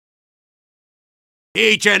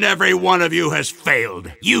Each and every one of you has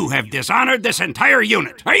failed. You have dishonored this entire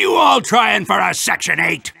unit. Are you all trying for a Section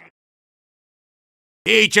 8?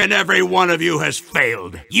 Each and every one of you has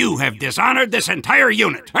failed. You have dishonored this entire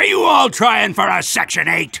unit. Are you all trying for a Section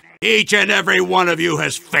 8? Each and every one of you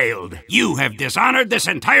has failed. You have dishonored this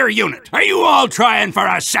entire unit. Are you all trying for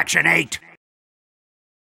a Section 8?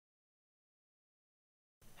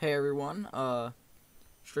 Hey everyone,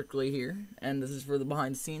 Strictly here, and this is for the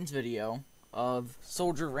behind the scenes video of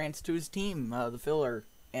Soldier Rants to his team, the filler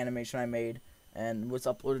animation I made and was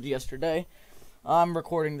uploaded yesterday. I'm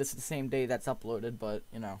recording this the same day that's uploaded, but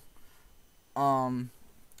you know.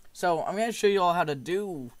 So I'm gonna show you all how to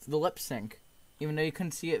do the lip sync, even though you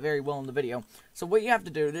couldn't see it very well in the video. So what you have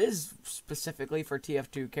to do, it is specifically for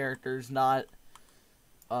TF2 characters, not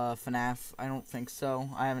FNAF. I don't think so.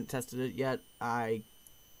 I haven't tested it yet. I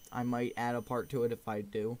might add a part to it if I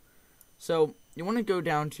do. So you want to go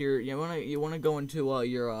down to your you want to go into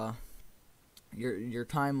your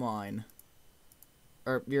timeline,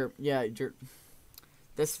 or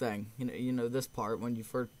this thing, you know this part when you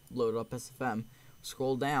first load up SFM.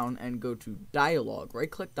 Scroll down and go to dialogue.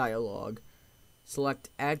 Right click dialogue,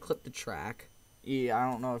 select add clip to track. Yeah,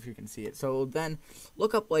 I don't know if you can see it. So then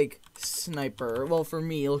look up like sniper. Well, for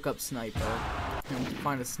me, look up sniper and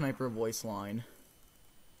find a sniper voice line.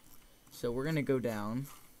 So we're gonna go down,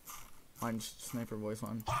 find sniper voice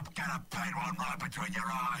line. I'm gonna paint one right between your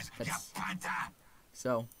eyes, you panther!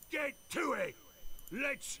 So get to it!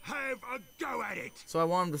 Let's have a go at it! So I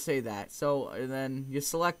want him to say that. So and then you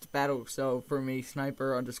select battle. So for me,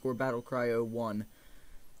 sniper underscore battle cryo 1.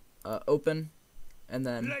 Open, and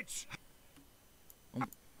then Let's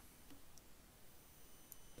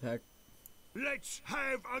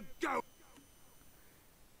have a go.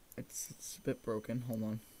 It's a bit broken. Hold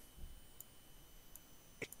on.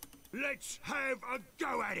 Let's have a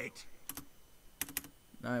go at it.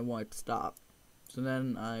 I want it to stop. So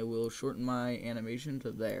then I will shorten my animation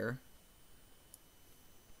to there.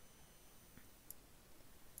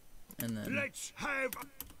 And then let's have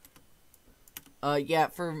yeah,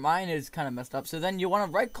 for mine it's kind of messed up. So then you want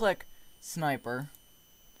to right click sniper,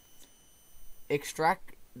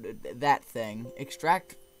 extract that thing,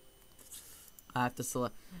 extract. I have to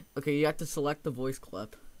select. Okay, you have to select the voice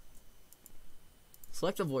clip.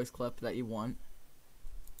 Select a voice clip that you want.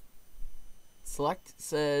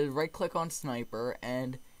 Right click on sniper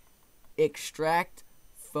and extract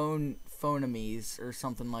phonemes or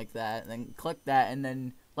something like that. And then click that and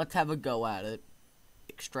then let's have a go at it.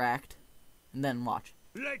 Extract and then watch.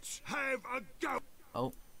 Let's have a go.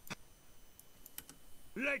 Oh.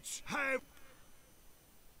 Let's have.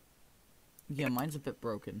 Yeah, mine's a bit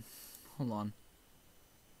broken. Hold on.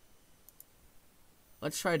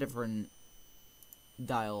 Let's try a different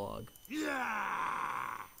dialogue.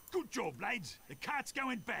 Yeah! Good job, lads. The cart's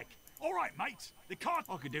going back. All right, mates. The cart.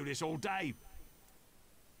 I could do this all day.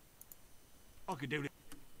 I could do this.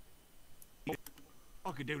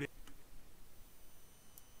 I could do this.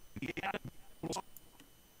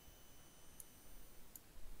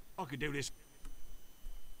 I could do this.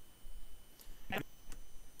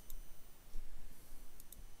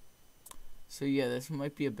 So yeah, this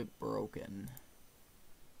might be a bit broken.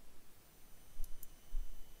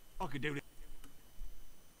 I could do it.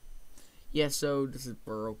 Yeah, so this is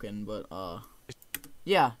broken, but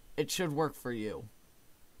yeah, it should work for you.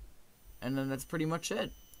 And then that's pretty much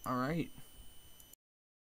it. Alright.